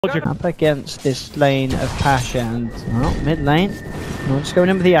Up against this lane of Pasha and mid lane. We're just going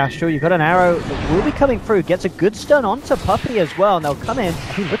in with the Astral. You've got an arrow that will be coming through. Gets a good stun onto Puppey as well. And they'll come in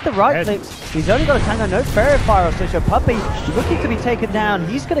with the right clicks. He's only got a tango, no fairy fire. So Puppey looking to be taken down.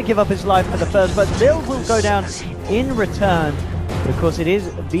 He's going to give up his life for the first, but Lil will go down in return. But of course, it is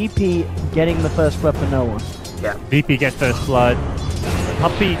VP getting the first blood for no one. Yeah, VP gets first blood.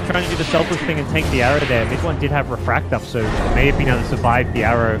 Puppey trying to do the selfless thing and take the arrow there. Mid one did have refract up, so it may have been able to survive the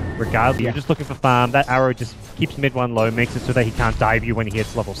arrow regardless. You're just looking for farm. That arrow just keeps mid one low, makes it so that he can't dive you when he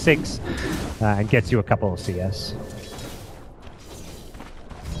hits level 6, and gets you a couple of CS.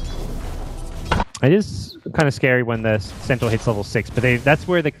 It is kind of scary when the Centaur hits level 6, but that's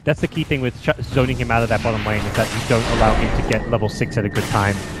the key thing with zoning him out of that bottom lane, is that you don't allow him to get level 6 at a good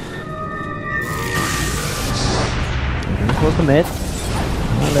time. Towards the mid.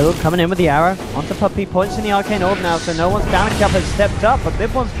 Lil coming in with the arrow onto Puppey, points in the arcane orb now, so no one's damage up has stepped up, but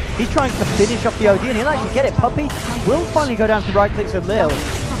mid one's he's trying to finish off the OD and he'll actually get it. Puppey will finally go down to right clicks of Lil.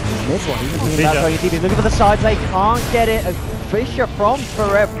 Mid one, he's looking for the sides, they can't get it. A Fisher from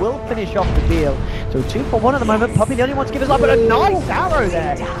Forev will finish off the deal. So 2 for 1 at the moment. Puppey the only one to give his life, but a nice arrow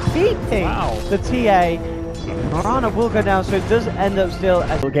there, beating the TA. Morana will go down, so it does end up still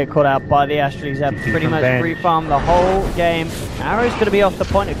as will get caught out by the Astral. He's had pretty much free farm the whole game. Arrow's going to be off the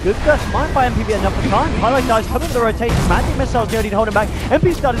point. A good gust might buy MP enough of time. Highlight dies coming with the rotation. Magic missiles the only to hold him back.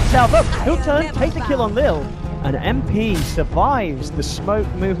 MP started south up. He'll turn, take the kill on Lil. And MP survives the smoke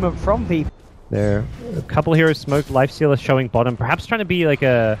movement from VP. There a couple heroes smoke. Lifestealer showing bottom, perhaps trying to be like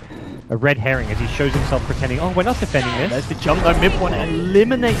a red herring as he shows himself pretending, oh, we're not defending this. There's the jump though, mid one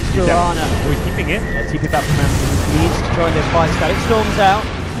eliminates Morana. We're keeping it. TP back from him. He needs to join this fight. Static storms out.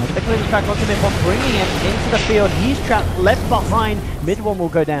 The cleans back onto mid one, bringing him into the field. He's trapped, left behind. Mid one will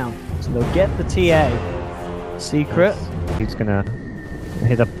go down. So they'll get the TA. Secret. He's gonna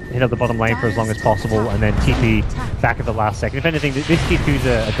hit up the bottom lane for as long as possible, and then TP back at the last second. If anything, this T2's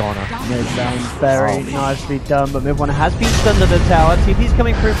a goner. Very nicely done, but mid one has been stunned at the tower. TP's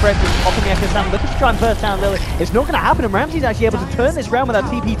coming through for it, popping the Echo Sound, looking to try and burst down Lily. It's not going to happen, and Ramsey's actually able to turn this round with that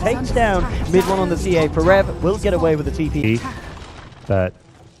TP takes down mid one on the CA. Forev will get away with the TP. But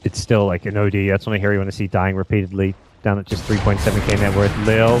it's still like an OD. That's one hero you want to see dying repeatedly. Down at just 3.7k net worth.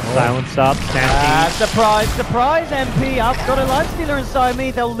 Lil, silence up, surprise, MP. I've got a Lifestealer inside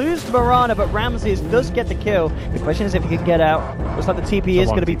me. They'll lose to Morana, but Ramses does get the kill. The question is if he can get out. Looks like the TP is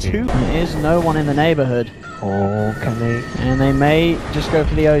going to be 2. There is no one in the neighborhood. Oh, can they? And they may just go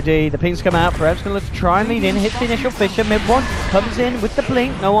for the OD. The pings come out. Perhaps going to look to try and lead in. Hits the initial Fisher. Mid one comes in with the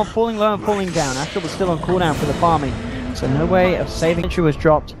blink. No one falling low and falling down. Astral was still on cooldown for the farming. So no way of saving. Entry was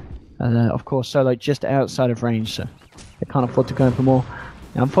dropped. Of course, Solo just outside of range, so they can't afford to go in for more.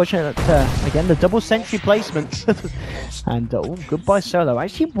 Unfortunately, again, the double sentry placement. And goodbye Solo.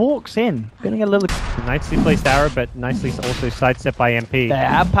 Actually walks in, getting a little... Nicely placed arrow, but nicely also sidestepped by MP. They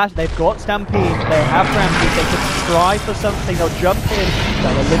have passed, they've got Stampede, they have Ramsey, they can try for something, they'll jump in,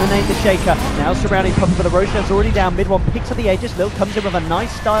 they'll eliminate the Shaker. Now surrounding Puppey, but the Roshan's already down. Mid one picks up the Aegis, Lil comes in with a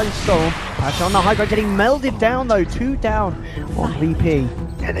nice stylish storm. Pasha on the high ground, getting melded down though, 2 down on VP.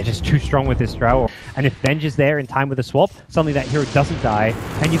 Yeah, they're just too strong with this Drow. And if Venge is there in time with a swap, suddenly that hero doesn't die,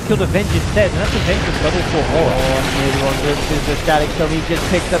 and you've killed a Venge instead, and that's a Venge with level 4 aura. Mid one loses the Static Storm, he just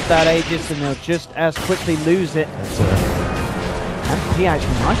picks up that Aegis, and they'll just as quickly lose it. And he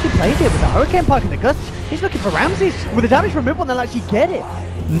actually nicely played it with the Hurricane Pike and the Guts. He's looking for Ramses. With the damage from mid one, they'll actually get it.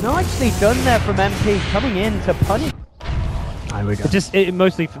 Nicely done there from MP, coming in to punish. Just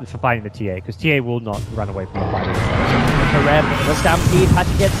mostly for fighting the TA, because TA will not run away from the fight. Forev, the Stampede,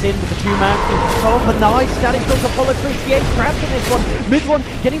 Patty gets in with the 2-man. Oh, but nice, Static Storm to follow through. TA trapped in this one. Mid one,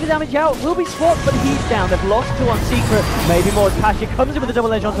 getting the damage out, will be swapped, but he's down. They've lost 2 on Secret. Maybe more as Pasha comes in with a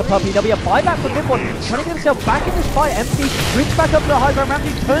double edge onto Puppey. There'll be a buyback for mid one. Trying to get himself back in this fight. MP reach back up to the high ground.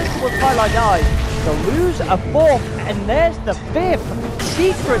 Ramsey turns towards Highlight Dive. To lose a 4th, and there's the 5th.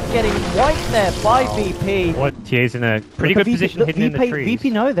 Secret getting wiped there by VP. TA's in a pretty good position hidden in the trees. VP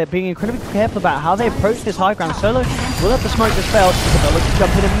know they're being incredibly careful about how they approach this high ground. Solo will have the smoke dispelled, but they'll look to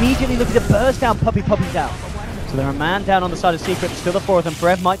jump in immediately, looking to burst down Puppey's out. So they're a man down on the side of Secret, still the 4th of them.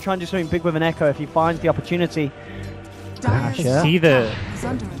 Forev might try and do something big with an Echo if he finds the opportunity. See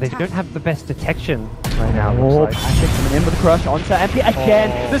they don't have the best detection right now. Pasha coming in with a crush onto MP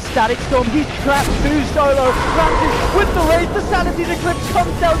again. The Static Storm, he's trapped 2 Solo. Ramsey with the raise, the Sanity's Eclipse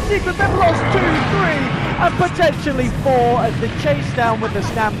comes down. Secret, they've lost 2, 3, and potentially 4 as the chase down with the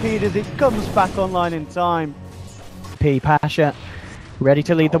Stampede as it comes back online in time. Pasha ready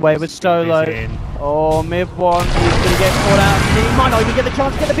to lead the way with Solo. Oh, mid one, he's going to get caught out. He might not even get the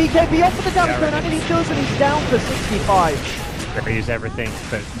chance to get the BKB off for the damage going, and he does, and he's down for 65. Use everything,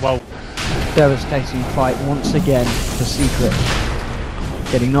 but well, devastating fight once again for Secret.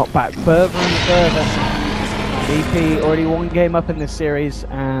 Getting knocked back further and further. VP already one game up in this series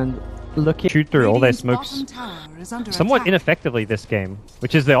and looking shoot through all their smokes somewhat ineffectively this game,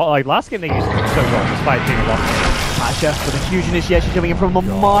 which is the like last game they used to do so well despite being a lot. Pasha with a huge initiation coming in from a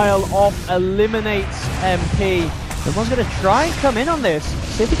mile off, eliminates MP. Everyone's going to try and come in on this,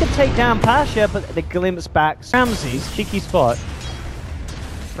 see if he can take down Pasha, but the glimpse back. Ramses, Cheeky spot.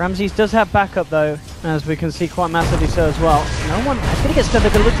 Ramses does have backup though, as we can see quite massively so as well. No one, I think it's stunned.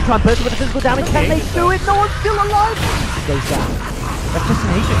 They're going to look to try and burst with the physical damage. Can they do it? No one's still alive. He goes down. That's just an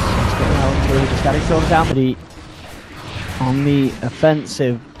agent. Let's get out until he just got himself down. On the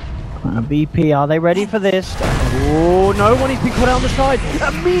offensive. BP, are they ready for this? Oh, no one, he's been caught out on the side.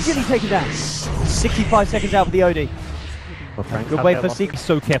 Immediately taken down. 65 seconds out for the OD. Well, good way for Secret.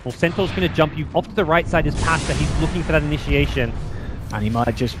 So careful. Centaur's going to jump you off to the right side is Pasha. He's looking for that initiation. And he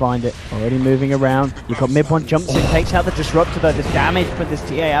might just find it. Already moving around. You've got mid one, jumps in, takes out the disruptor though. This damage for this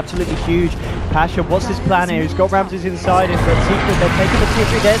TA absolutely huge. Pasha, what's his plan here? He's got Ramses inside him, but Secret, they're taking the tier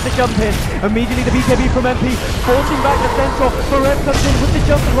 3. There's the jump in. Immediately the BKB from MP, forcing back the Centaur. Forev comes in with the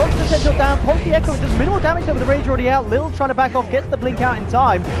jump and locks the Centaur down. Pops the Echo, does minimal damage over the Rage already out. Lil trying to back off, gets the blink out in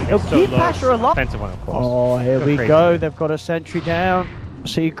time. It'll keep Pasha alive. One, of course. Oh, here we go. They've got a sentry down.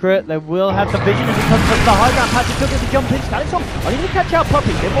 Secret, they will have the vision as he comes from the high ground. Patrick took it to jump in. Stanisov, only going to catch out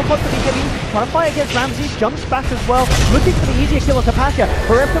Puppy. Bit more push for BKB. Trying to fight against Ramses. Jumps back as well. Looking for the easier kill to Pasha.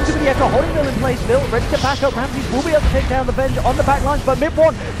 Forev comes in with the Echo, holding Bill in place. Bill ready to back up. Ramses will be able to take down the Venge on the back lines, but mid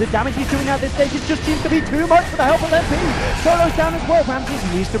one, the damage he's doing at this stage it just seems to be too much for the help of MP. Solo's down as well. Ramses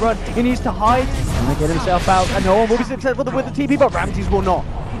needs to run. He needs to hide. Trying to get himself out. And no one will be successful with the TP, but Ramses will not.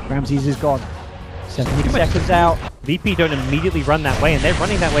 Ramses is gone. 70 seconds out. VP don't immediately run that way, and they're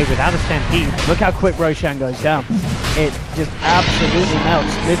running that way without a stampede. Look how quick Roshan goes down. It just absolutely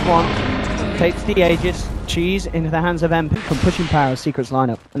melts. This one takes the Aegis, Cheese into the hands of MP from pushing power of Secret's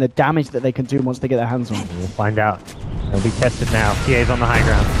lineup, and the damage that they can do once they get their hands on. We'll find out. They'll be tested now. TA's on the high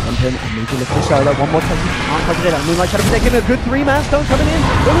ground. Jumping, immediately for Solo. One more touch. Can't touch it. Moonlight trying to protect him. A good 3-man stone coming in.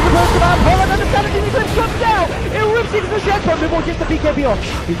 There was a burst of Poland understanding. He flips jumps down. It rips into the shed, but Mibor gets the BKB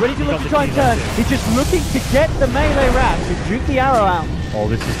off. He's ready to look to try and turn. He's just looking to get the melee rats to juke the arrow out. Oh,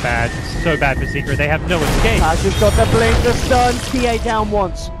 this is bad. It's so bad for Secret. They have no escape. Pasha's got the blink, the stun. TA down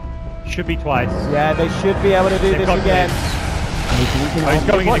once. Should be twice. Yeah, they should be able to do this again. He's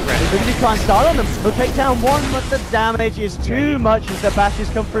going in He's going to try and start on them. He'll take down one, but the damage is too much as the bashes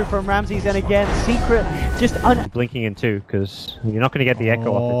come through from Ramses. And again, Secret just blinking in too, because you're not going to get the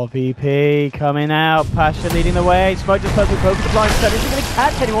echo off it. VP coming out. Pasha leading the way. Smoke just perfect over the blind stun. Isn't going to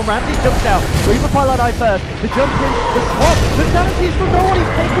catch anyone. Ramses jumps out. Reaper Pilot Eye first. The jump in, the swap. The damage is from no one.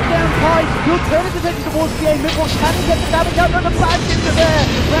 He's taken down Kai. He'll turn his attention towards TA. Midwalk can he get the damage out? And the bash into there.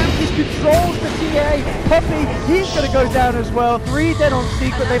 Ramses controls the TA. Puppy, he's going to go down as well. 3 dead on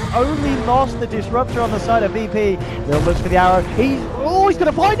Secret. They've only lost the disruptor on the side of VP. They'll look for the arrow. He's going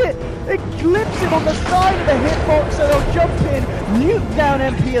to find it. It clips him on the side of the hitbox, so they'll jump in, nuke down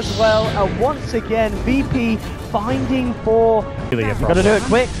MP as well. And once again, VP finding for. You've got to do it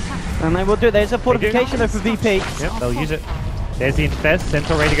quick, and they will do it. There's a fortification though for VP. Yep, they'll use it. There's the interface.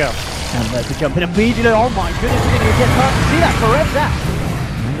 Centaur ready to go. And there's the jump in immediately. Oh my goodness, we're going to get past. See that? Forever that.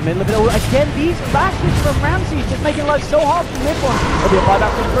 In the middle of it all. Again, these bashes from Ramses just making life so hard for mid one. There'll be a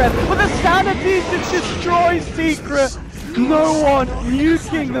buyback from Forever. But the sanity just destroys Secret. No one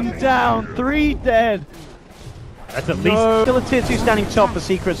nuking them down. 3 dead. That's at least. Still a tier 2 standing top for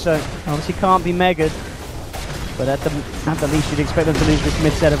Secret, so obviously can't be megaed. But at the least, you'd expect them to lose this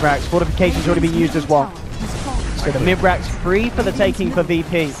mid set of racks. Fortification's already been used as well. So the mid racks free for the taking for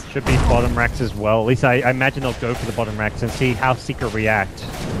VP. Should be bottom racks as well. At least I imagine they'll go for the bottom racks and see how Secret react.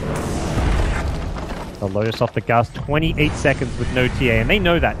 They'll load us off the gas. 28 seconds with no TA, and they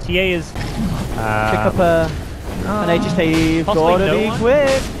know that. TA is. Pick up an Aegis. They've got to be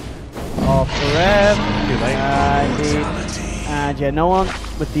quick. Oh, Forever. Too late. And yeah, no one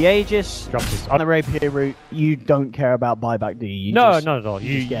with the Aegis. On the rapier route, you don't care about buyback, do you? No, not at all.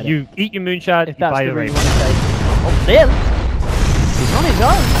 You eat your moonshot, you buy the rapier. Oh, Lil! He's on his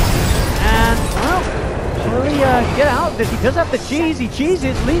own. And, well, will he get out of this? He does have the cheese. He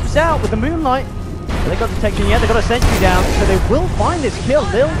cheeses, leaps out with the moonlight. They got detection, yeah, they got a sentry down, so they will find this kill.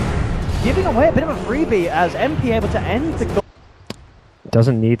 Lil giving away a bit of a freebie as MP able to end the goal.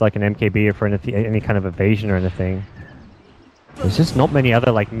 Doesn't need like an MKB for any kind of evasion or anything. There's just not many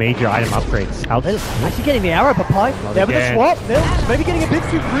other like major item upgrades out there. Actually getting the arrow, Papai. There with the swap. Lil maybe getting a bit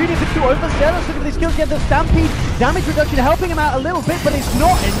too greedy, a bit too overzealous. Look at these skills, get the stampede. Damage reduction helping him out a little bit, but it's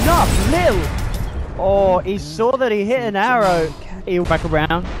not enough. Lil Oh, he saw that he hit an arrow. He'll back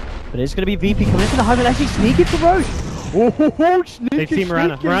around. But it's going to be VP coming into the home and actually sneaky for Roche. Oh, sneaky, They see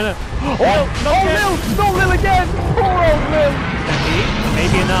Miranda. Miranda. Oh, Lil! Not Lil again! Poor old Lil!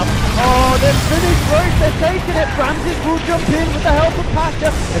 Maybe enough. Oh, they've finished Roche. They're taking it. Ramses will jump in with the help of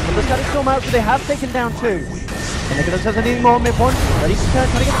Pasha. They've got the Static Storm out, so they have taken down 2. And they're going to send anything more mid-one. Ready to turn,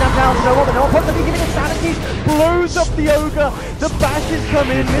 trying to get down down. No one, but no one wants to be giving it sanities. Blows up the Ogre. The bashes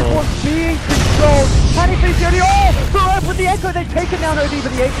come in. Mid-one's being controlled. Can he finish the OD? Oh! Forever with the Echo. They've taken down OD,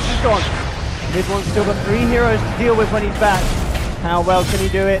 but the Aegis is gone. Mid-one's still got 3 heroes to deal with when he's back. How well can he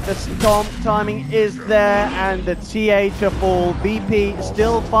do it? The stomp timing is there, and the TA to fall. BP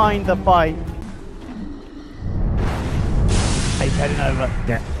still find the fight. He's heading over.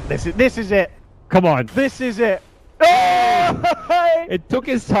 Yeah. This is it. Come on. This is it. Oh! It took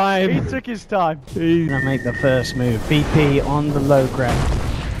his time. He took his time. He's gonna make the first move. BP on the low ground.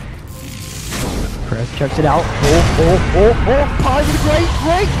 Chris chokes it out. Pi with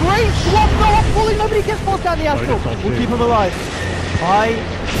a great swap. No one pulling. Nobody gets forced down the astral. We'll keep him alive. Pi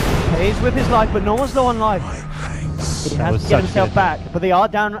pays with his life, but no one's low on life. He has to get himself back, but they are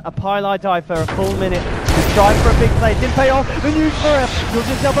down a Pylai die for a full minute. He's trying for a big play. It didn't pay off. The news for him. He'll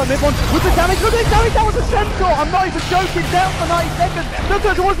just help out mid-one with the damage. Look at the damage. That was a Centaur. I'm not even joking. Down for 90 seconds. Look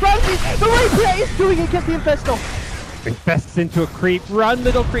at towards Ramses. The Rapier is doing it. Gets the Infestor. Infests into a creep. Run,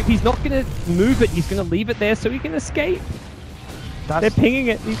 little creep. He's not going to move it. He's going to leave it there so he can escape. They're pinging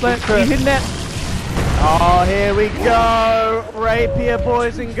it. He's in there. Oh, here we go. Rapier,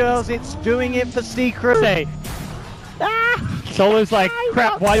 boys and girls. It's doing it for Secret. Say. Solo's like,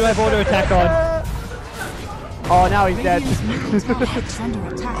 crap, why do I have auto attack on? Oh, now he's dead.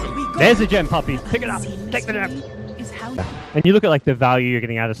 There's a gem, puppy. Pick it up. Take the gem. And you look at like the value you're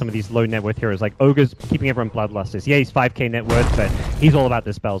getting out of some of these low net worth heroes, like Ogre's keeping everyone bloodlusters. Yeah, he's 5k net worth, but he's all about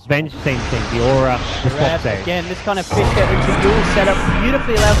the spells. Venge, same thing. The aura, the swap save. Again, this kind of fish get into dual setup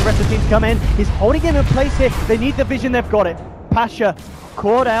beautifully allows the rest of the team to come in. He's holding him in place here. They need the vision, they've got it. Pasha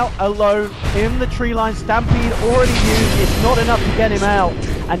caught out alone in the tree line. Stampede already used. It's not enough to get him out.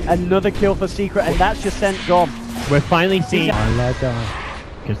 And another kill for Secret, and that's just sent gone. We're finally seeing.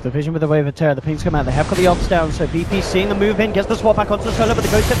 Gets the vision with the wave of terror. The pings come out. They have got the ops down, so BP seeing the move in, gets the swap back onto the solo, but the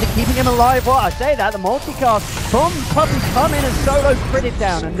ghost scepter keeping him alive. Well, I say that the multicast from Puppy come in and solo crit it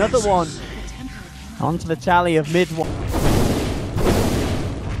down. Another one onto the tally of mid-one.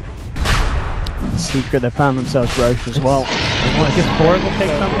 Secret, they found themselves Roche as well. I guess Borat will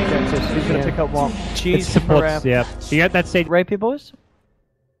take something. Who's going to pick up what? Cheese supports, yeah. You got that stage. Rapier, boys?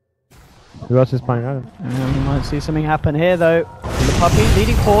 Who else is playing out? We might see something happen here though. The Puppy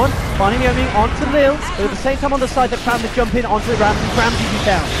leading forward, finding the opening onto Lil, but at the same time on the side they're trying to jump in onto Ramses. Ramses is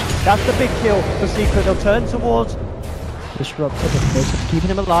down. That's the big kill for Secret. They'll turn towards Disruptor, but keeping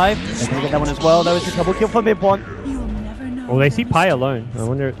him alive. They're going to get that one as well. That was a double kill for mid-one. Well, they see Pi alone. I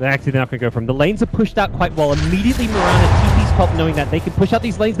wonder if they're actually not going to go from. The lanes are pushed out quite well. Immediately Miranda TP's top, knowing that they can push out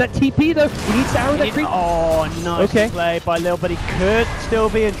these lanes. That TP though, he needs to arrow that creep. Oh, nice play by Lil, but he could still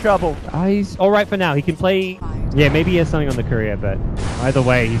be in trouble. He's alright for now. He can play. Yeah, maybe he has something on the courier, but either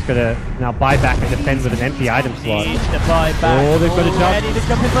way, he's going to now buy back and defend with an empty item slot. Needs to buy back. Oh, they've got to jump. Ready to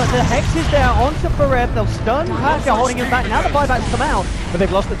jump in, but the Hex is there onto Forev. They'll stun Pasha, holding him back. Now the buybacks come out, but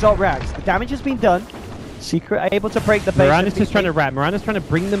they've lost the top racks. The damage has been done. Secret able to break the base. Miranda's just trying to wrap. Miranda's trying to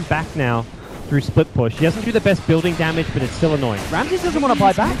bring them back now through split push. He doesn't do the best building damage, but it's still annoying. Ramses doesn't want to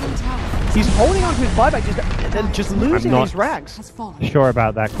buy back. He's holding on to his buyback, just losing these racks. Sure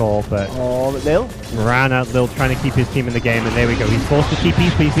about that call, but Lil? Miranda, Lil trying to keep his team in the game, and there we go. He's forced to TP,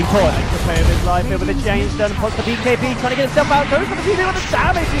 but he's been caught. The play of his life here with the chains done, puts the BKB, trying to get himself out, goes for the TP, but the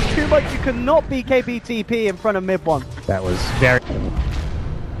damage is too much. You cannot BKB TP in front of mid-one. That was very...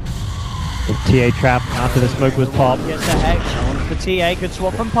 The TA trap after the smoke was popped. Gets the Hex on the TA, good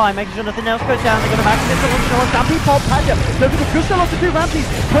swap from Pi, making sure nothing else goes down. They're going to max it, they'll Stampede pop, Pasha. Look at the good still to do. Ramses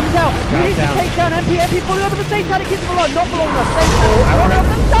comes out, he needs to take down MP fully over the same side, it keeps him alive, not for long enough.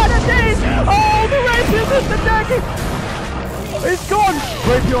 Oh, the Rapier missed the dagger! It's gone!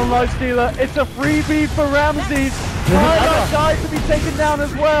 Rapier on Lifestealer, it's a freebie for Ramses. Highlight dies to be taken down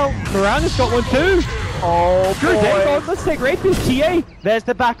as well. Miranda's got one too! Oh, boy. Let's take Rapier's TA. There's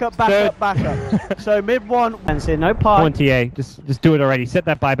the backup. So mid-one. And say no part. Come on, TA. Just do it already. Set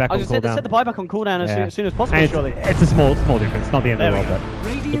that buyback on cooldown. Set the buyback on cooldown as soon as possible, surely. It's a small difference. Not the end of the world, but...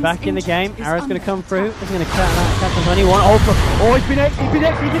 You're back in the game. Arrow's going to come through. He's going to cut that. Captain's only one. Oh, he's been X. He's been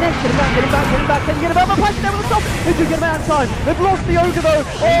X. Get him back. Can you get him out? But there with the stop. They do get him out in time. They've lost the ogre though.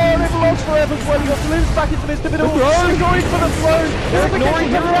 Oh, they've lost forever as well. He got glimpsed back into Mr. Middle. They're going for the throws. They're ignoring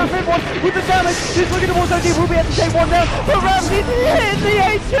him around mid-one with the damage. He's looking towards OD. Will be able to take one now. But Ramsey's hit the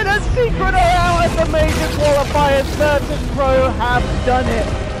ancient. A secret out at the major qualifiers. Certain Pro have done it.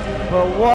 But what?